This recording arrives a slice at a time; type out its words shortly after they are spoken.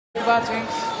Bad things.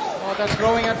 No, that's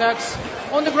throwing attacks.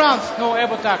 On the ground, no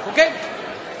elbow attack, okay?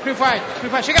 Free fight,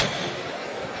 shake it.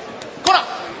 Go on.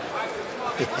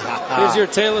 Here's your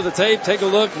tail of the tape. Take a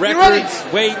look. Records,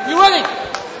 weight. You ready?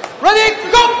 Ready,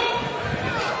 go!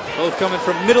 Both coming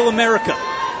from Middle America.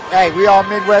 Hey, we all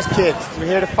Midwest kids. We're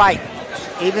here to fight,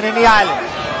 even in the island.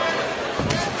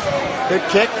 Good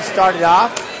kick to start it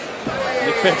off.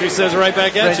 McFedries says right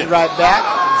back at you. Right back.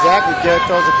 Exactly. Garrett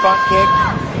throws a front kick.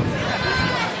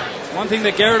 One thing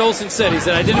that Garrett Olson said, he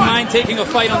said, I didn't mind taking a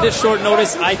fight on this short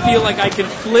notice. I feel like I can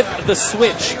flip the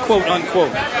switch, quote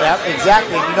unquote. Yep,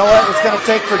 exactly. You know what it's going to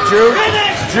take for Drew?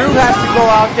 Drew has to go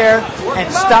out there and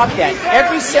stop that.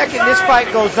 Every second this fight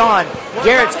goes on,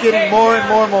 Garrett's getting more and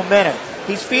more momentum.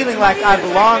 He's feeling like I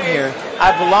belong here.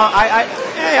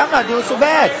 Hey, I'm not doing so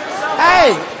bad.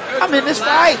 Hey, I'm in this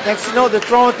fight. Next you know, they're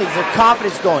throwing things, their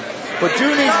confidence going. What Drew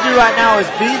needs to do right now is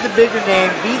be the bigger name,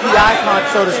 be the icon,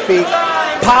 so to speak,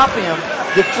 pop him,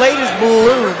 deflate his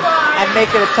balloon, and make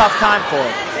it a tough time for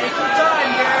him.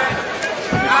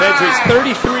 McFedries,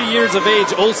 33 years of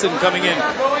age. Olson coming in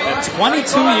at 22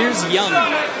 years young.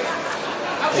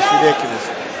 It's ridiculous.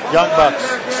 Young bucks.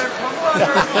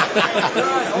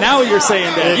 Now you're saying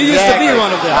that. Exactly. You used to be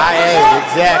one of them.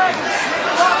 Exactly.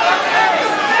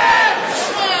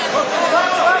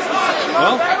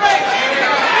 Well,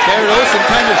 Garrett Olson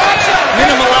kind of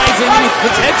minimalizing any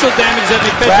potential damage that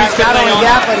McFedries could lay on. Not only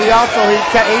that, but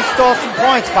he stole some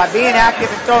points by being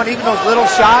active and throwing even those little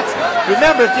shots.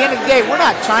 Remember, at the end of the day, we're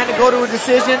not trying to go to a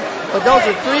decision, but those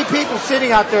are three people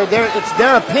sitting out there. It's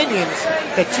their opinions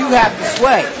that you have to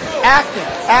sway. Acting.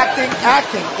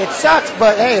 It sucks,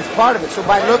 but hey, it's part of it. So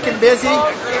by looking busy,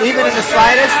 even in the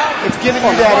slightest, it's giving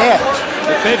you that edge.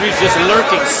 McFedries just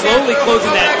lurking, slowly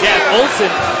closing that gap. Olson,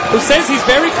 who says he's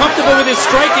very comfortable with his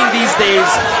striking these days,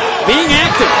 being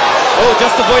active. Oh,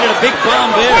 just avoided a big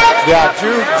bomb there. Yeah,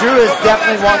 Drew is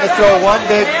definitely wanting to throw one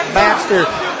big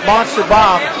monster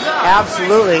bomb.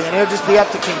 Absolutely. And it'll just be up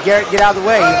to can Garrett get out of the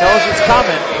way. He knows it's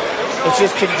coming. It's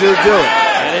just can Drew do it.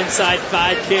 That inside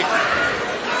thigh kick.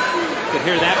 You can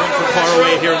hear that one from far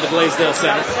away here in the Blaisdell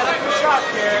Center.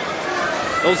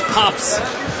 Those pops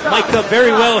mic'd up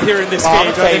very well here in this game.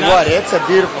 I'll tell you what, it's a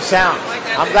beautiful sound.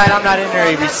 I'm glad I'm not in there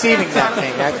receiving that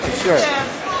thing, that's for sure.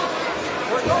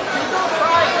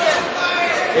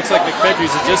 Looks like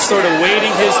McFedries is just sort of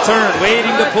waiting his turn,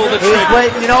 waiting to pull the trigger. He's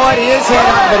waiting, you know what, he is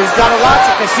hitting, but he's got to watch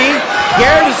it, because see,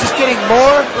 Garrett is just getting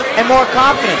more and more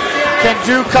confident. Can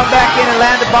Drew come back in and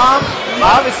land a bomb?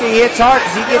 Obviously, he hits hard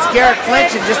because he gets Garrett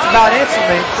flinching just about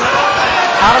instantly.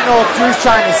 I don't know if Drew's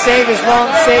trying to save his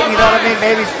lungs, you know what I mean?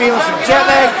 Maybe he's feeling some jet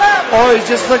lag, or he's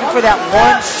just looking for that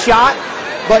one shot.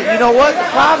 But you know what? The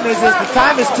problem is the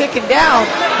time is ticking down,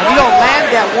 and you don't land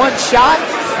that one shot,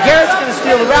 Garrett's going to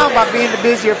steal the round by being the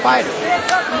busier fighter.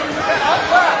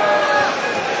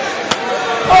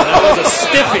 That was a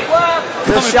stiffy.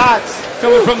 Good shots.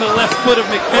 Coming from the left foot of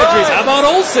McFedries. How about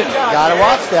Olson? Gotta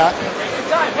watch that.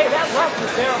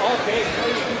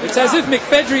 It's as if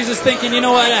McFedries is thinking, you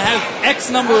know what, I have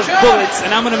X number of bullets,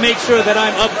 and I'm going to make sure that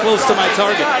I'm up close to my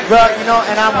target. Well, you know,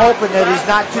 and I'm hoping that he's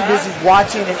not too busy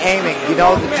watching and aiming. You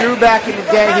know, the Drew back in the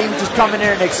day, he would just come in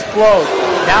there and explode.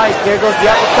 Now there goes the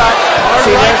uppercut.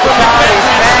 See, there's the power. He's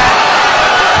mad.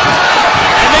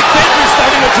 And McFedries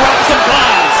starting to drop some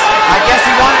bombs. I guess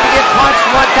he wanted to get punched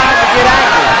one time to get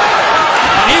angry.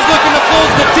 And he's looking to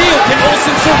close the deal. Can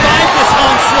Olson survive this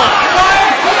onslaught?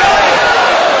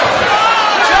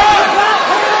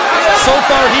 So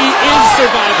far, he is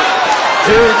surviving.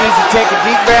 Drew needs to take a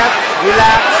deep breath,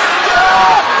 relax.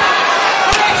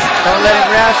 Don't let him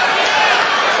rest.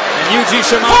 And Yuji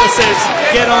Shimada says,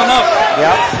 get on up.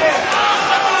 Yep.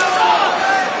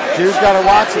 Drew's got to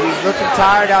watch it. He's looking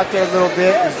tired out there a little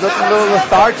bit. He's looking a little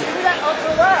lethargic.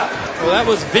 Well, that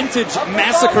was vintage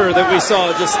massacre that we saw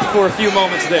just for a few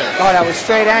moments there. Oh, that was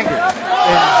straight anger.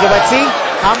 But see,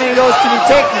 how many of those can you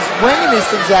take? He's winging these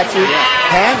things at you. Yeah.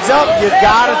 Hands up, you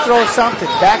got to throw something.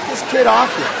 Back this kid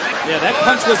off you. Yeah, that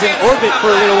punch was in orbit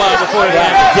for a little while before it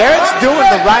happened. Garrett's doing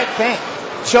the right thing.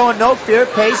 Showing no fear,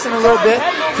 pacing a little bit,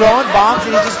 throwing bombs,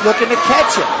 and he's just looking to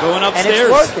catch him. Going upstairs. And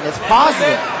it's working. It's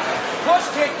positive. Push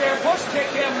kick there, push kick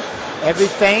him. Every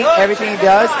feint, everything he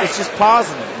does, it's just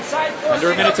positive.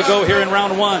 Under a minute to go here in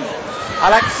round one. I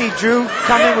like to see Drew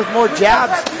come in with more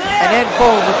jabs and then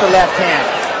boom with the left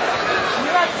hand.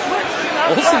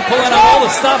 Olson pulling out all the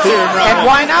stops here in round one. And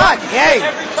why not? Hey,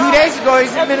 2 days ago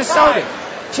he's in Minnesota,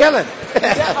 chilling.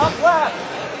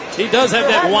 He does have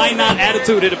that why not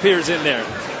attitude, it appears, in there.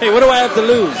 Hey, what do I have to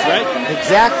lose, right?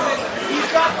 Exactly.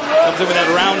 Comes in with that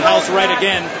roundhouse right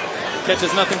again.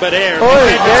 Catches nothing but air. Oh,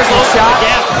 there's a shot.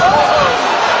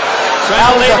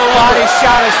 That was a body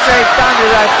shot of straight thunder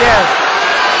right there.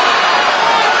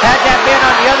 Had that been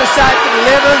on the other side to the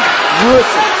liver,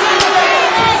 whoopsie.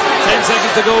 10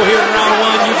 seconds to go here in round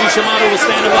one. Yuji Shimada will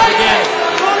stand him up again.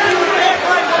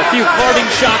 A few parting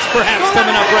shots perhaps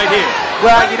coming up right here.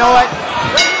 Well, you know what?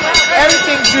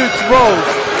 Everything Drew throws,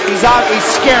 he's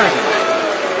scaring him.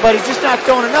 But he's just not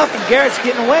throwing enough, and Garrett's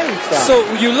getting away with that. So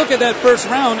you look at that first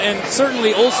round, and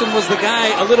certainly Olson was the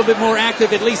guy a little bit more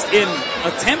active, at least in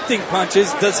attempting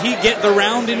punches. Does he get the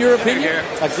round, in your opinion?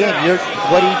 Again,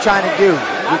 what are you trying to do?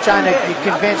 You're trying to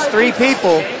convince three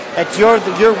people that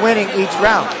you're winning each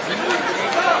round.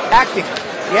 Acting.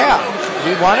 Yeah,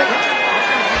 he won it.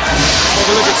 Take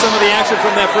a look at some of the action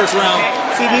from that first round.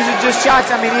 See, these are just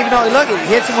shots. I mean, even though, look, he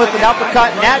hits him with an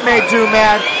uppercut, and that made Drew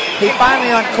mad. He finally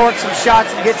uncorks some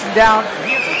shots and gets him down,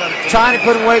 trying to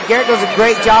put him away. Garrett does a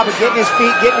great job of getting his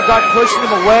feet, getting the guard, pushing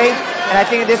him away. And I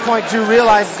think at this point, Drew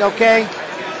realizes, okay,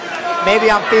 maybe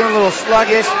I'm feeling a little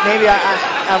sluggish. Maybe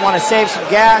I want to save some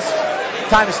gas.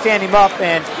 Time to stand him up,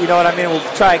 and you know what I mean? We'll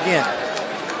try again.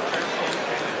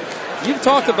 You've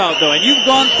talked about, though, and you've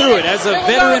gone through it as a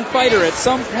veteran fighter. At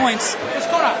some points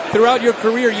throughout your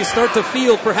career, you start to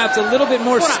feel perhaps a little bit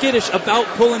more skittish about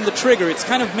pulling the trigger. It's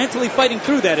kind of mentally fighting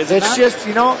through that, is it not? It's just,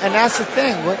 you know, and that's the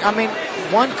thing. I mean,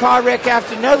 one car wreck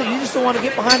after another, you just don't want to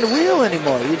get behind the wheel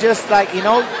anymore. You just like, you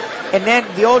know, and then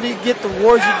the older you get, the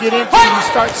wars you get into, you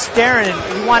start staring,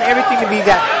 and you want everything to be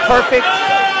that perfect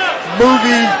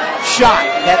movie shot,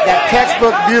 that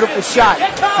textbook beautiful shot.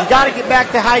 You got to get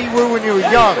back to how you were when you were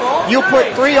young. You'll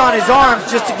put 3 on his arms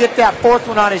just to get that 4th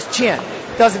one on his chin.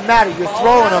 Doesn't matter. You're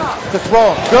throwing them to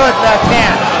throw them. Good left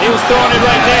hand. He was throwing it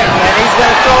right there. And he's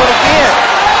going to throw it again.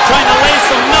 Trying to lay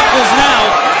some knuckles now.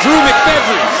 Drew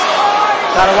McFedries.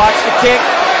 Got to watch the kick.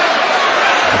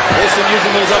 Olson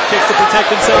using those up kicks to protect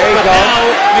himself, but now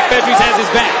McFedries has his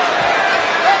back.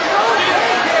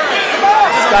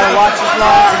 Got to watch his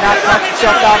lungs and not punch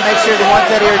himself out. Make sure the ones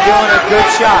that he are doing are good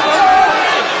shots.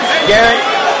 Garrett,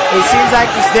 he seems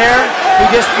like he's there. He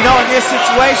just, you know, in this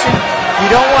situation, you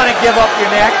don't want to give up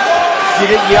your neck.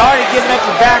 You already given up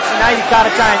your back, so now you've got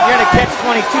to try and you're in a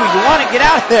catch-22. You want to get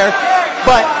out of there,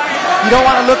 but you don't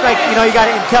want to look like, you know, you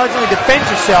got to intelligently defend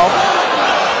yourself,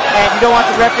 and you don't want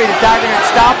the referee to dive in and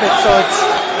stop it. So it's,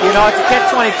 you know, it's a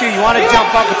catch-22. You want to jump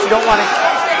up, but you don't want to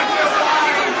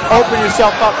open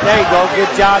yourself up. There you go.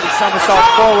 Good job. You somersault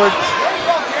forward.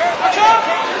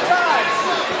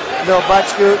 Little butt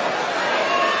scoot.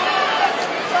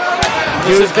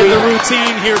 This has been the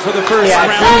routine here for the first round.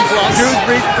 Drew's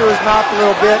breathing through his mouth a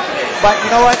little bit. But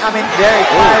you know what? I mean, there he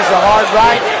fires a hard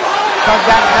right. Comes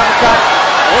back and uppercut.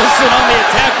 Olson on the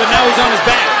attack, but now he's on his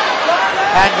back.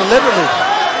 And deliberately.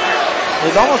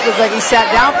 It almost looks like he sat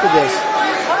down for this.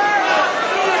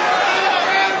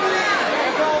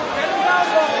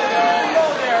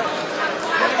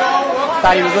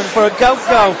 Thought he was looking for a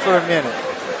go-go for a minute.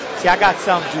 See, I got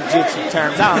some jiu-jitsu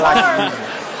terms. I don't like to use them.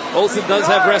 Olson does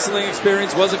have wrestling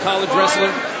experience, was a college wrestler.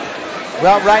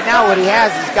 Well, right now what he has,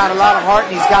 he's got a lot of heart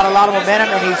and he's got a lot of momentum,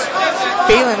 and he's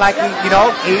feeling like,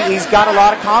 he's got a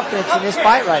lot of confidence in this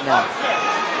fight right now.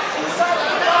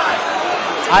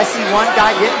 I see one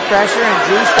guy getting pressure and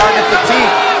Drew starting to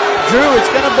fatigue. Drew,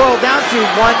 it's going to boil down to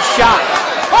one shot.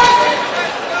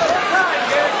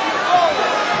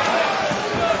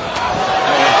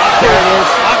 There it is.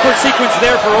 Awkward sequence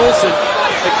there for Olson.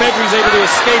 McFedries able to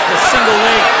escape a single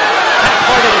leg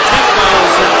half-hearted attempt by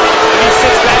Olson. And he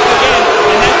sits back again,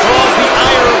 and that draws the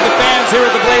ire of the fans here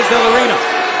at the Blaisdell Arena.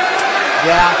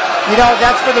 Yeah, you know,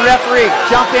 that's for the referee.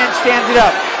 Jump in, stand it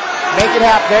up. Make it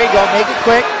happen. There you go. Make it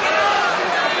quick.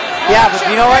 Yeah, but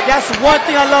you know what? That's the one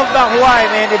thing I love about Hawaii,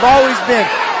 man. They've always been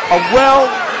a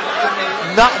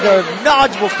they're a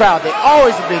knowledgeable crowd. They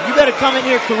always have been. You better come in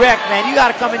here correct, man. You got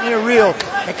to come in here real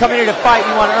and come in here to fight.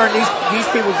 You want to earn these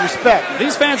people's respect.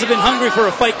 These fans have been hungry for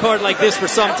a fight card like this for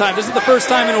some time. This is the first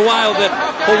time in a while that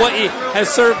Hawaii has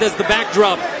served as the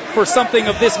backdrop for something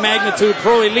of this magnitude.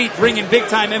 Pro Elite bringing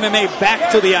big-time MMA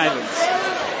back to the islands.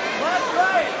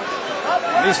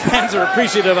 These fans are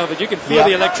appreciative of it. You can feel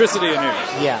the electricity in here.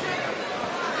 Yeah.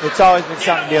 It's always been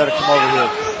something to be able to come over here.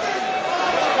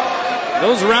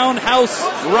 Those roundhouse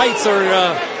rights are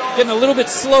getting a little bit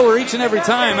slower each and every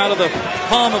time out of the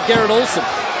palm of Garrett Olson.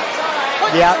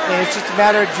 Yeah, and it's just a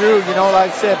matter of Drew, you know,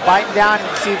 like I said, biting down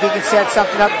and see if he can set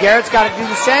something up. Garrett's got to do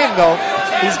the same, though.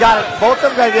 He's got to, both of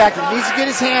them got to be active. He needs to get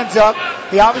his hands up.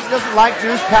 He obviously doesn't like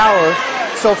Drew's power.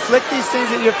 So flick these things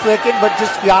that you're flicking, but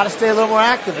just you got to stay a little more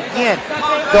active. Again,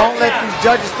 don't let these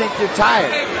judges think you're tired.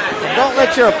 And don't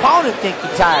let your opponent think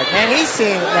you're tired. Man, he's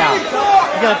seeing it now.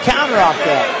 He's going to counter off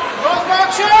that.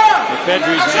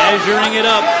 McFedries measuring it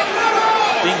up.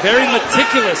 being very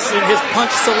meticulous in his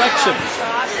punch selection.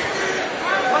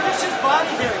 Punish his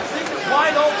body here. Think it's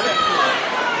wide open.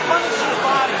 Punish his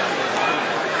body.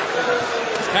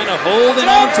 He's kind of holding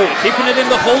on to it, keeping it in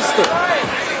the holster.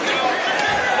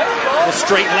 The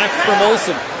straight left from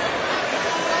Olson.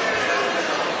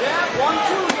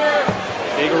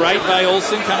 Big right by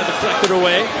Olson, kind of deflected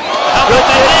away. How about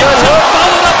that leg shot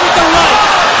followed up with the right?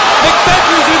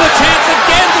 McFedries with a chance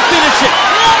again to finish it.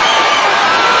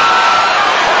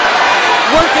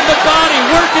 Working the body,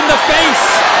 working the face.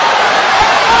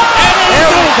 And there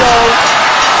we go.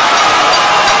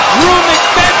 Drew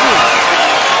McFedries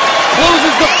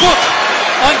closes the book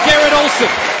on Garrett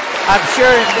Olson. I'm sure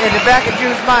in the back of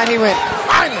Drew's mind he went,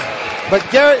 finally. But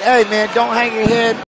Garrett, hey man, don't hang your head.